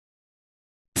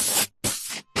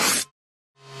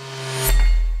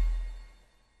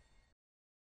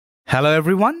Hello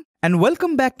everyone and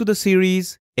welcome back to the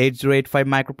series 8085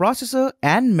 Microprocessor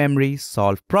and Memory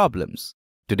Solve Problems.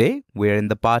 Today we are in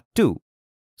the part 2.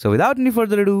 So without any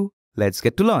further ado, let's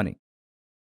get to learning.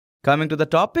 Coming to the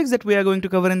topics that we are going to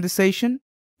cover in this session,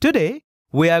 today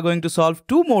we are going to solve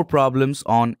 2 more problems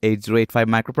on 8085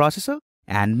 Microprocessor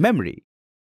and memory.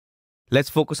 Let's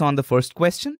focus on the first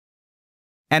question.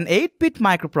 An 8-bit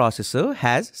microprocessor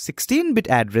has 16-bit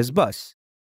address bus,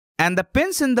 and the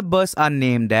pins in the bus are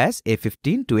named as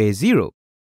A15 to A0.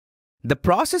 The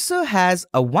processor has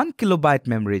a 1 kilobyte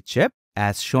memory chip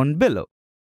as shown below.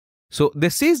 So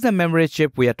this is the memory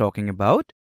chip we are talking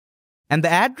about, and the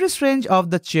address range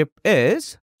of the chip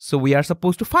is, so we are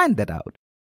supposed to find that out.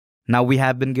 Now we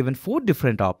have been given 4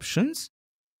 different options,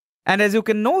 and as you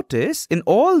can notice, in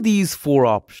all these 4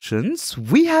 options,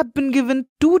 we have been given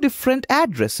 2 different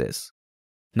addresses.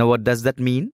 Now what does that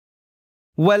mean?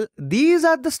 Well, these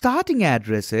are the starting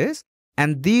addresses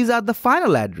and these are the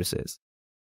final addresses.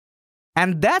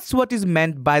 And that's what is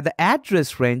meant by the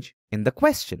address range in the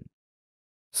question.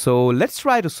 So let's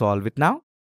try to solve it now.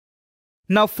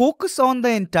 Now focus on the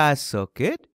entire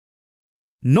circuit.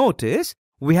 Notice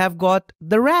we have got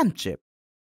the RAM chip.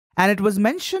 And it was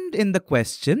mentioned in the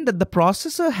question that the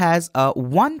processor has a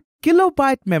 1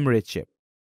 kilobyte memory chip.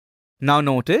 Now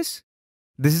notice,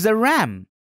 this is a RAM.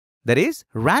 That is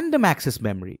random access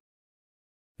memory.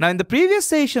 Now in the previous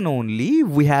session only,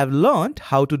 we have learned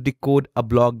how to decode a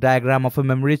block diagram of a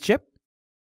memory chip.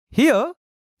 Here,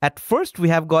 at first we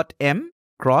have got M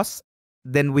cross,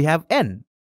 then we have N.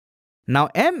 Now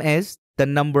M is the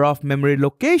number of memory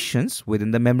locations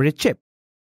within the memory chip.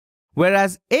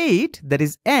 Whereas 8, that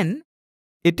is N,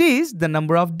 it is the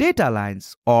number of data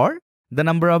lines or the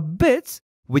number of bits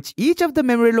which each of the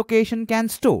memory location can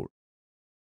store.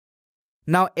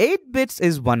 Now 8 bits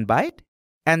is 1 byte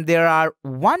and there are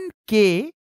 1K,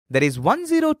 that is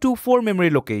 1024 memory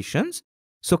locations.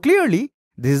 So clearly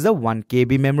this is a 1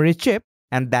 KB memory chip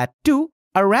and that too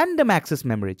a random access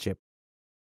memory chip.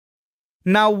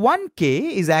 Now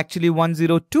 1K is actually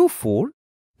 1024,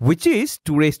 which is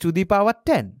 2 raised to the power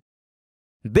 10.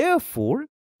 Therefore,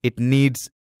 it needs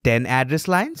 10 address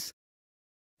lines.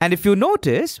 And if you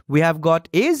notice, we have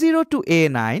got A0 to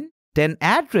A9, 10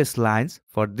 address lines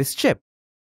for this chip.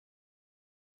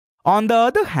 On the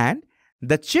other hand,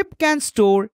 the chip can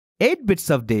store 8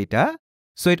 bits of data,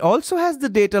 so it also has the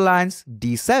data lines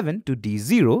D7 to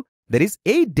D0, that is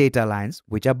 8 data lines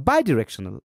which are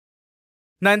bidirectional.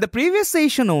 Now in the previous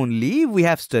session only, we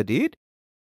have studied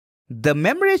the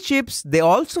memory chips, they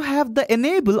also have the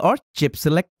enable or chip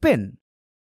select pin.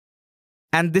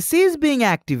 And this is being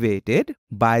activated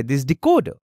by this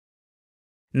decoder.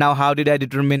 Now how did I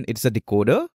determine it's a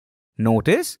decoder?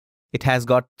 Notice, it has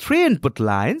got 3 input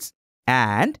lines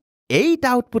and 8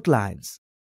 output lines.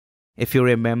 If you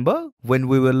remember, when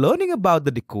we were learning about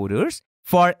the decoders,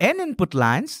 for n input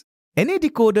lines, any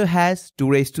decoder has 2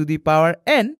 raised to the power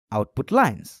n output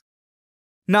lines.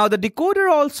 Now the decoder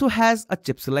also has a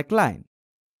chip select line.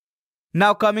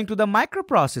 Now coming to the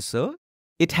microprocessor,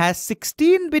 it has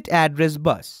 16-bit address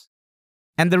bus.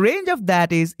 And the range of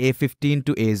that is A15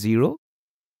 to A0.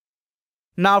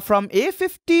 Now from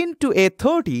A15 to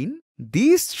A13,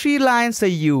 these 3 lines are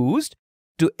used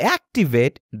to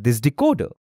activate this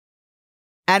decoder.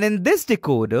 And in this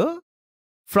decoder,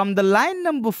 from the line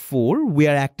number 4, we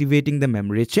are activating the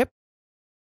memory chip.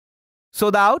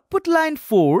 So the output line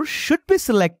 4 should be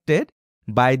selected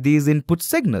by these input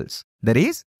signals, that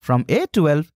is from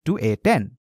A12 to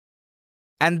A10.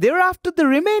 And thereafter the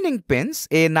remaining pins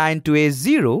A9 to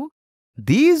A0,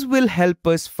 these will help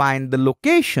us find the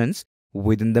locations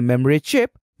within the memory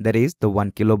chip, that is the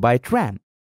 1 kilobyte RAM.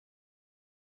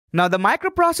 Now the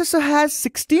microprocessor has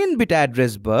 16-bit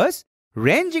address bus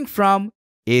ranging from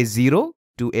A0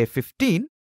 to A15,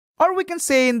 or we can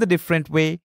say in the different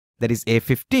way, that is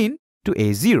A15 to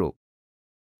A0.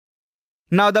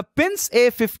 Now the pins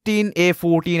A15,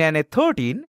 A14 and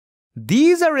A13,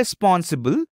 these are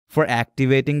responsible for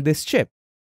activating this chip.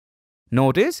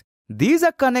 Notice, these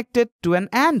are connected to an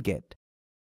AND gate.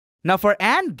 Now for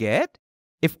AND gate,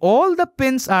 if all the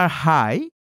pins are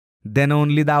high, then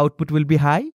only the output will be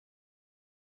high.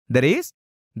 That is,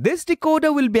 this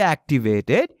decoder will be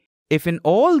activated if in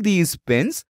all these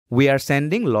pins we are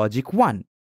sending logic 1.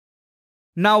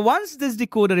 Now once this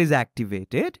decoder is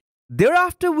activated,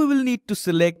 thereafter we will need to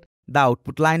select the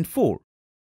output line 4.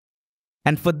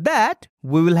 And for that,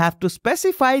 we will have to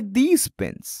specify these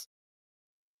pins.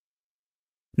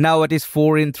 Now what is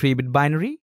 4 in 3-bit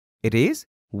binary? It is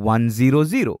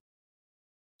 100.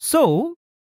 So,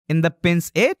 in the pins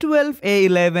A12,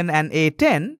 A11 and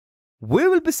A10, we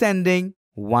will be sending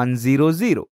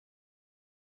 100.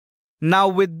 Now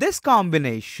with this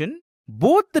combination,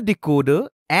 both the decoder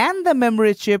and the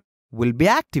memory chip will be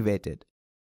activated.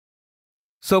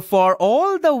 So for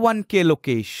all the 1K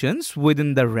locations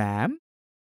within the RAM,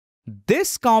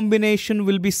 this combination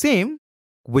will be same,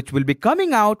 which will be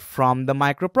coming out from the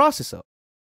microprocessor.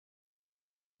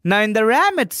 Now in the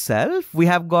RAM itself, we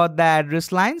have got the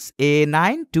address lines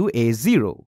A9 to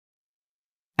A0.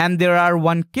 And there are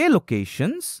 1K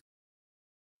locations.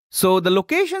 So the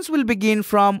locations will begin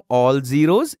from all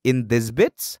zeros in these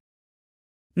bits.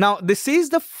 Now this is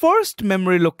the first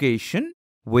memory location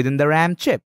within the RAM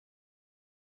chip.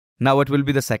 Now what will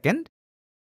be the second?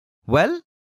 Well,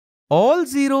 all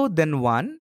 0 then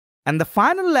 1, and the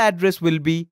final address will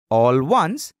be all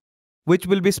 1s, which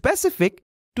will be specific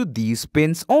to these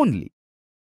pins only.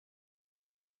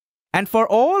 And for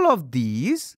all of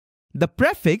these, the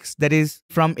prefix, that is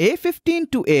from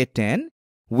A15 to A10,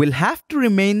 will have to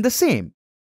remain the same.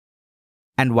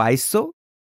 And why so?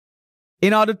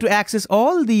 In order to access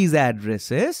all these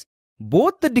addresses,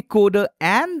 both the decoder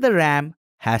and the RAM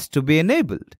has to be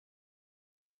enabled.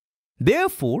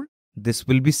 Therefore, this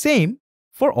will be same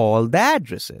for all the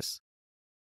addresses.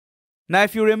 Now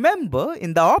if you remember,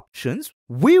 in the options,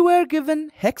 we were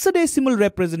given hexadecimal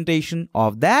representation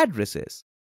of the addresses.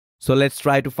 So let's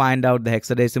try to find out the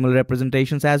hexadecimal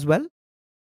representations as well.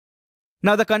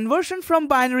 Now the conversion from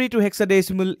binary to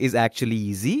hexadecimal is actually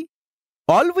easy.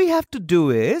 All we have to do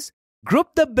is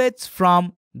group the bits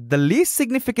from the least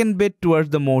significant bit towards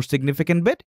the most significant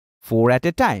bit, 4 at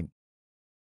a time.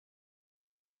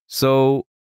 So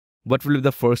what will be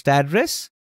the first address?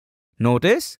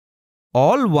 Notice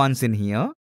all ones in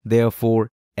here, therefore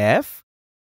F,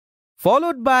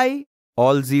 followed by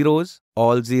all zeros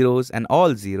and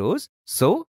all zeros,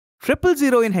 so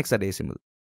 000 in hexadecimal.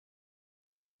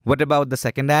 What about the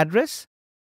second address?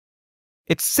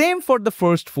 It's same for the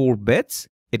first 4 bits.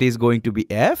 It is going to be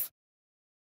F,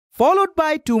 followed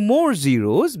by 2 more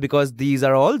zeros because these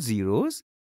are all zeros.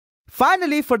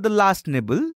 Finally, for the last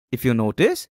nibble, if you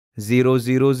notice,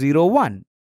 0001.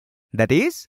 That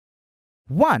is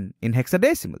 1 in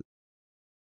hexadecimal.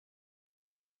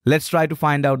 Let's try to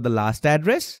find out the last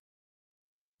address.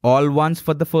 All ones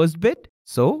for the first bit,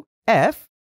 so F,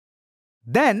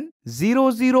 then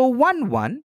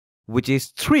 0011, which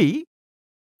is 3,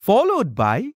 followed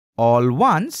by all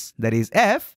ones, that is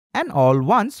F, and all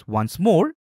ones once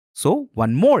more, so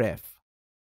 1 more F.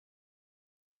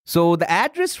 So the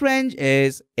address range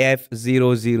is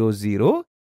F000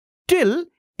 till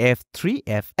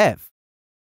F3FF.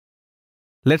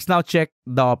 Let's now check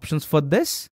the options for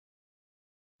this.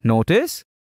 Notice,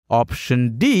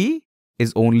 option D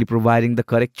is only providing the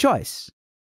correct choice.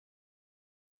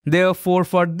 Therefore,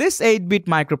 for this 8-bit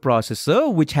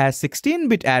microprocessor, which has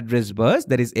 16-bit address bus,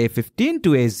 that is A15 to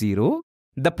A0,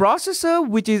 the processor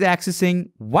which is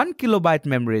accessing 1 kilobyte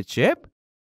memory chip,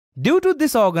 due to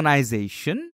this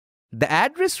organization, the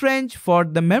address range for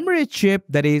the memory chip,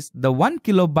 that is the 1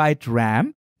 kilobyte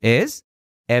RAM, is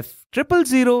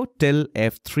F000 till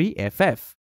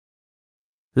F3FF.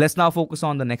 Let's now focus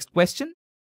on the next question.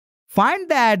 Find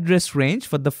the address range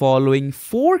for the following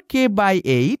 4K by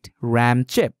 8 RAM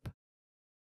chip.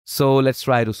 So let's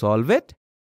try to solve it.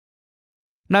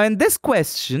 Now in this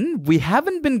question, we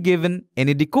haven't been given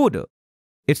any decoder.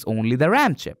 It's only the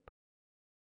RAM chip.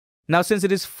 Now since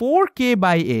it is 4K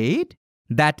by 8,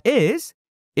 that is,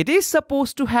 it is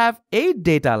supposed to have 8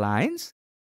 data lines.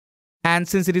 And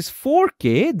since it is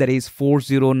 4K, that is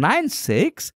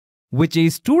 4096, which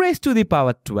is 2 raised to the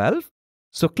power 12,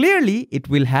 so clearly it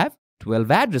will have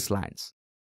 12 address lines.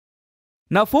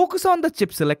 Now focus on the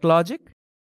chip select logic.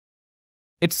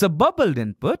 It's a bubbled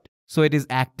input, so it is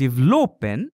active low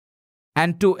pin,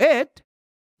 and to it,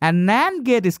 a NAND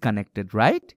gate is connected,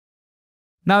 right?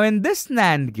 Now in this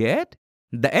NAND gate,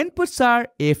 the inputs are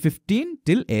A15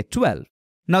 till A12.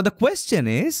 Now the question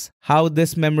is, how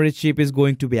this memory chip is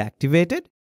going to be activated?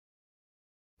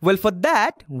 Well, for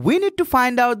that, we need to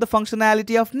find out the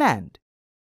functionality of NAND.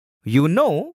 You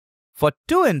know, for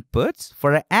 2 inputs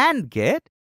for an AND gate,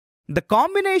 the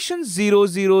combination 0,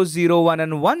 0, 0, 1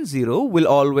 and 1, 0 will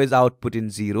always output in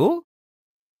 0.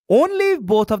 Only if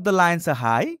both of the lines are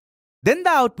high, then the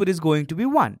output is going to be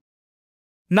 1.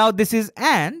 Now this is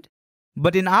AND,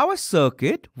 but in our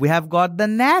circuit, we have got the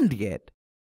NAND gate.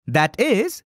 That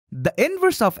is the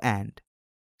inverse of AND.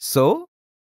 So,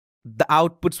 the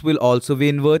outputs will also be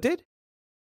inverted.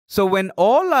 So when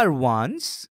all are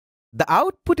 1s, the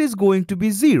output is going to be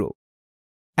 0.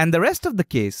 And the rest of the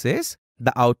cases,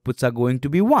 the outputs are going to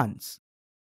be 1s.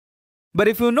 But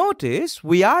if you notice,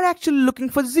 we are actually looking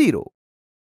for 0.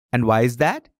 And why is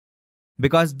that?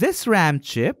 Because this RAM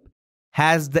chip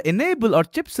has the enable or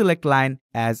chip select line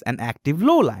as an active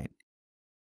low line.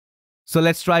 So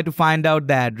let's try to find out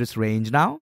the address range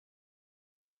now.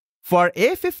 For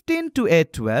A15 to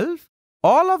A12,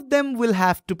 all of them will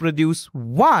have to produce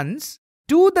 1s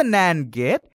to the NAND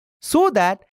gate so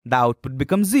that the output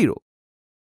becomes 0.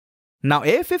 Now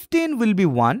A15 will be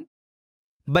 1,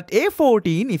 but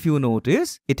A14, if you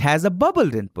notice, it has a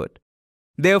bubbled input.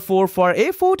 Therefore, for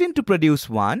A14 to produce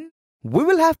 1, we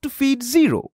will have to feed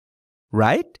 0,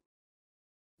 right?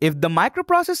 If the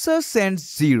microprocessor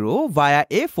sends 0 via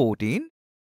A14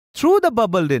 through the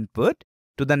bubbled input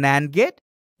to the NAND gate,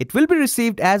 it will be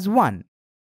received as 1.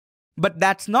 But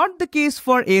that's not the case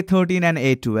for A13 and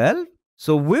A12,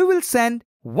 so we will send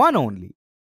 1 only.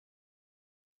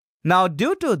 Now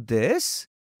due to this,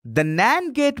 the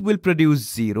NAND gate will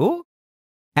produce 0,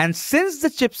 and since the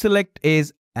chip select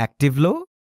is active low,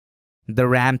 the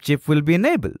RAM chip will be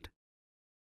enabled.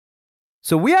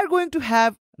 So we are going to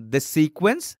have this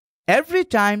sequence every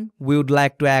time we would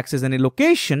like to access any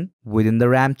location within the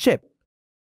RAM chip.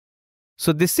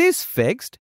 So this is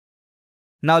fixed.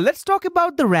 Now let's talk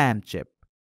about the RAM chip.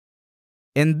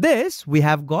 In this, we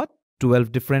have got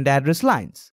 12 different address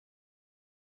lines.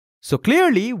 So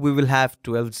clearly, we will have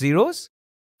 12 zeros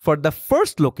for the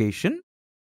first location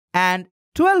and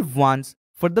 12 ones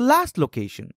for the last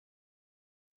location.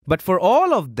 But for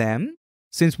all of them,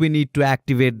 since we need to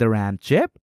activate the RAM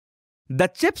chip, the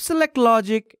chip select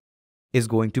logic is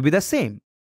going to be the same.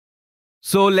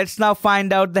 So let's now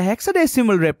find out the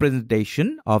hexadecimal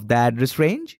representation of the address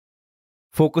range.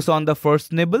 Focus on the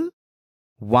first nibble,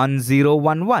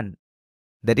 1011,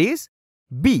 that is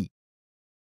B,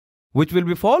 which will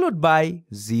be followed by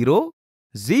 0,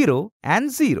 0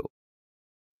 and 0.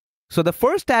 So the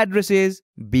first address is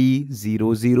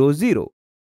B000.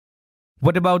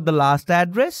 What about the last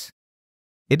address?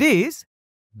 It is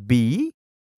B.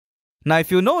 Now if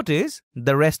you notice,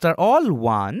 the rest are all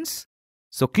ones.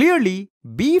 So clearly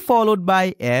B followed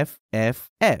by F,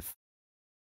 F, F.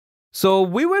 So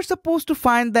we were supposed to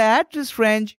find the address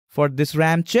range for this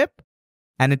RAM chip,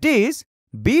 and it is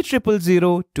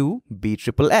B000 to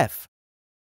BFFF.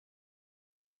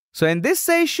 So in this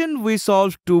session, we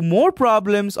solved 2 more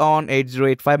problems on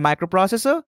 8085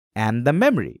 microprocessor and the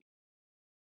memory.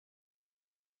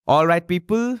 Alright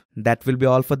people, that will be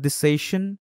all for this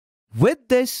session. With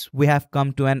this, we have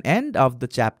come to an end of the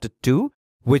chapter 2,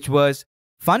 which was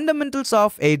Fundamentals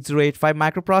of 8085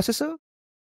 microprocessor.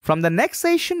 From the next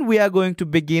session, we are going to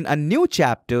begin a new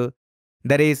chapter,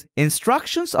 that is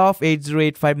Instructions of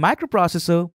 8085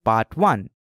 microprocessor part 1.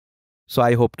 So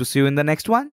I hope to see you in the next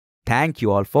one. Thank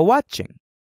you all for watching.